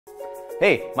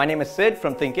Hey, my name is Sid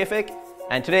from Thinkific,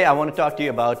 and today I want to talk to you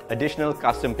about additional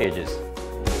custom pages.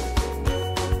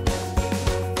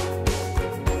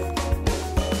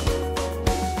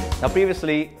 Now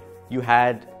previously, you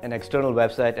had an external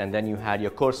website and then you had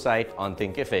your course site on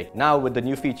Thinkific. Now with the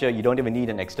new feature, you don't even need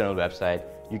an external website.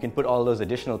 You can put all those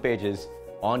additional pages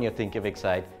on your Thinkific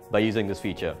site by using this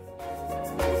feature.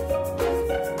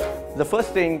 The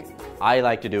first thing I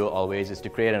like to do always is to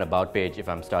create an about page if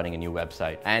I'm starting a new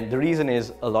website. And the reason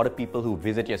is a lot of people who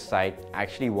visit your site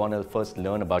actually want to first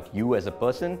learn about you as a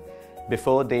person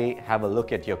before they have a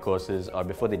look at your courses or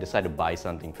before they decide to buy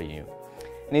something for you.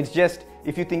 And it's just,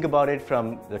 if you think about it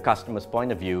from the customer's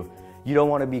point of view, you don't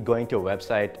want to be going to a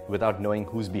website without knowing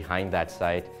who's behind that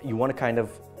site. You want to kind of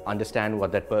understand where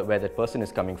that person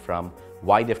is coming from,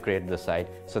 why they've created the site,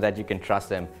 so that you can trust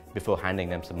them before handing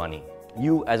them some money.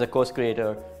 You as a course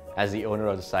creator, as the owner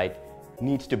of the site,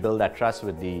 needs to build that trust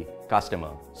with the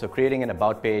customer. So creating an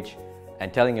about page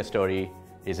and telling a story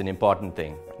is an important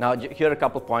thing. Now here are a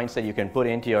couple points that you can put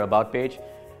into your about page.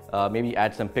 Maybe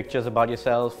add some pictures about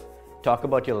yourself, talk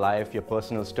about your life, your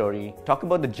personal story, talk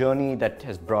about the journey that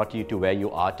has brought you to where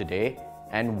you are today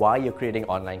and why you're creating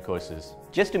online courses,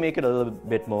 just to make it a little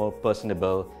bit more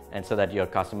personable and so that your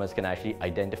customers can actually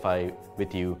identify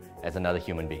with you as another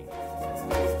human being.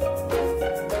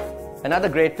 Another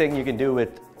great thing you can do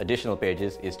with additional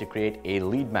pages is to create a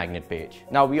lead magnet page.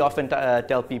 Now we often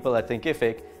tell people at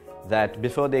Thinkific that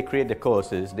before they create the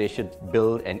courses, they should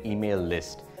build an email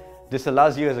list. This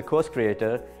allows you as a course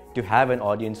creator to have an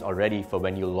audience already for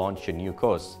when you launch a new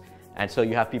course. And so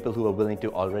you have people who are willing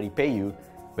to already pay you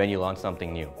when you launch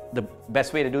something new. The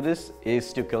best way to do this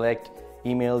is to collect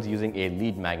emails using a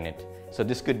lead magnet. So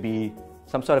this could be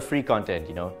some sort of free content,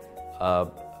 a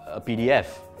PDF,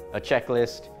 a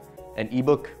checklist, an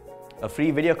ebook, a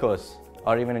free video course,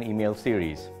 or even an email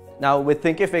series. Now with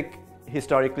Thinkific,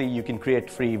 historically you can create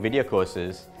free video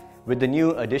courses. With the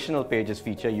new additional pages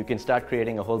feature, you can start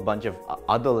creating a whole bunch of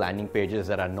other landing pages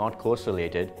that are not course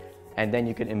related, and then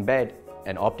you can embed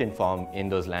an opt-in form in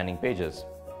those landing pages.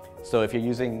 So if you're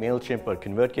using MailChimp or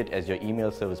ConvertKit as your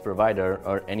email service provider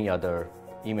or any other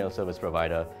email service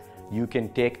provider, you can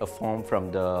take a form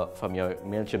from your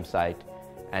MailChimp site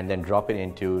and then drop it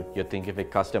into your Thinkific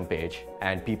custom page,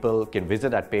 and people can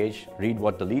visit that page, read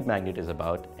what the lead magnet is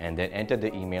about, and then enter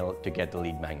the email to get the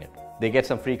lead magnet. They get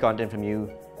some free content from you,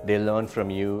 they learn from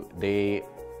you, they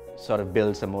sort of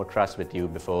build some more trust with you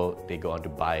before they go on to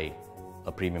buy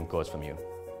a premium course from you.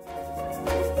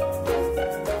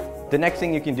 The next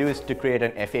thing you can do is to create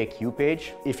an FAQ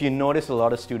page. If you notice a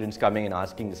lot of students coming and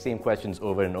asking the same questions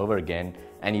over and over again,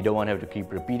 and you don't want to have to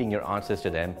keep repeating your answers to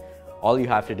them, all you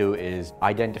have to do is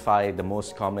identify the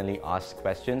most commonly asked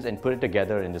questions and put it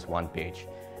together in this one page.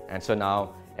 And so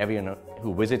now everyone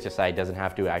who visits your site doesn't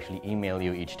have to actually email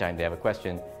you each time they have a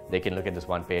question. They can look at this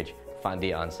one page, find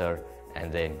the answer,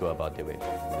 and then go about their way.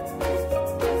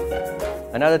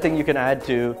 Another thing you can add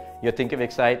to your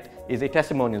Thinkific site is a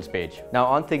testimonials page. Now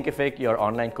on Thinkific, your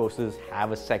online courses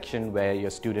have a section where your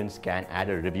students can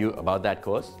add a review about that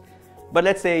course. But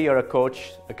let's say you're a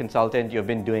coach, a consultant, you've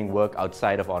been doing work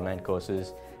outside of online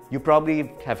courses. You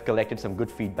probably have collected some good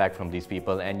feedback from these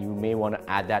people, and you may want to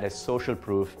add that as social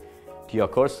proof to your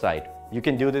course site. You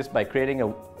can do this by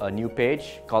creating a new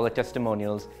page, call it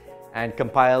Testimonials, and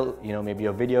compile maybe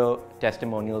your video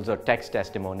testimonials or text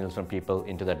testimonials from people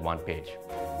into that one page.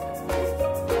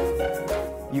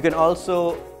 You can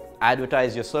also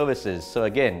advertise your services. So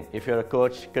again, if you're a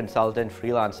coach, consultant,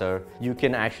 freelancer, you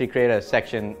can actually create a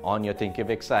section on your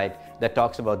Thinkific site that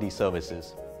talks about these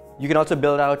services. You can also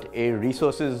build out a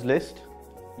resources list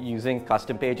using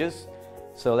custom pages.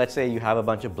 So let's say you have a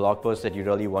bunch of blog posts that you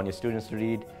really want your students to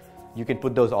read. You can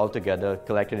put those all together,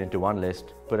 collect it into one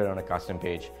list, put it on a custom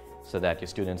page so that your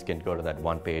students can go to that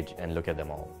one page and look at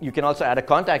them all. You can also add a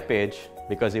contact page,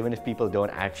 because even if people don't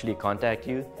actually contact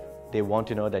you, they want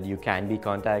to know that you can be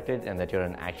contacted and that you're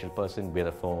an actual person with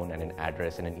a phone and an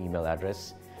address and an email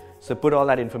address. So put all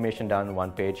that information down on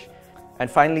one page.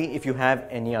 And finally, if you have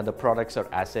any other products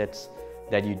or assets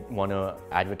that you want to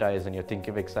advertise on your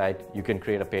Thinkific site, you can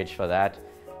create a page for that.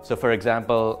 So for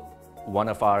example, one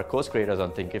of our course creators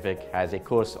on Thinkific has a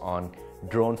course on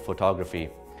drone photography.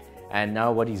 And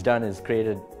now what he's done is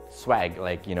created swag,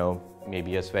 like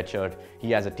maybe a sweatshirt.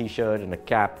 He has a t-shirt and a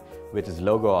cap with his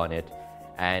logo on it.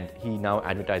 And he now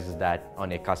advertises that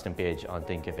on a custom page on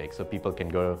Thinkific, so people can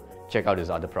go check out his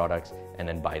other products and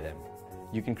then buy them.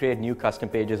 You can create new custom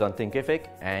pages on Thinkific,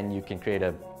 and you can create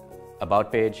a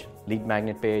about page, lead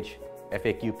magnet page,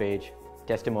 FAQ page,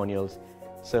 testimonials,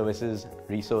 services,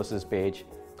 resources page,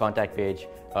 contact page,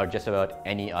 or just about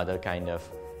any other kind of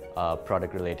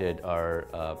product related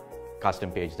or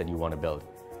custom page that you want to build.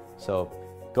 So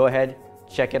go ahead,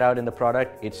 check it out in the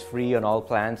product. It's free on all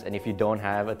plans, and if you don't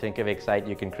have a Thinkific site,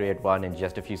 you can create one in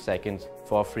just a few seconds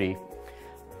for free.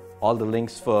 All the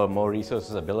links for more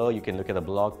resources are below. You can look at the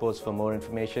blog post for more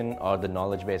information or the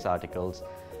knowledge base articles,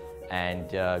 and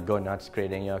go nuts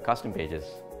creating your custom pages.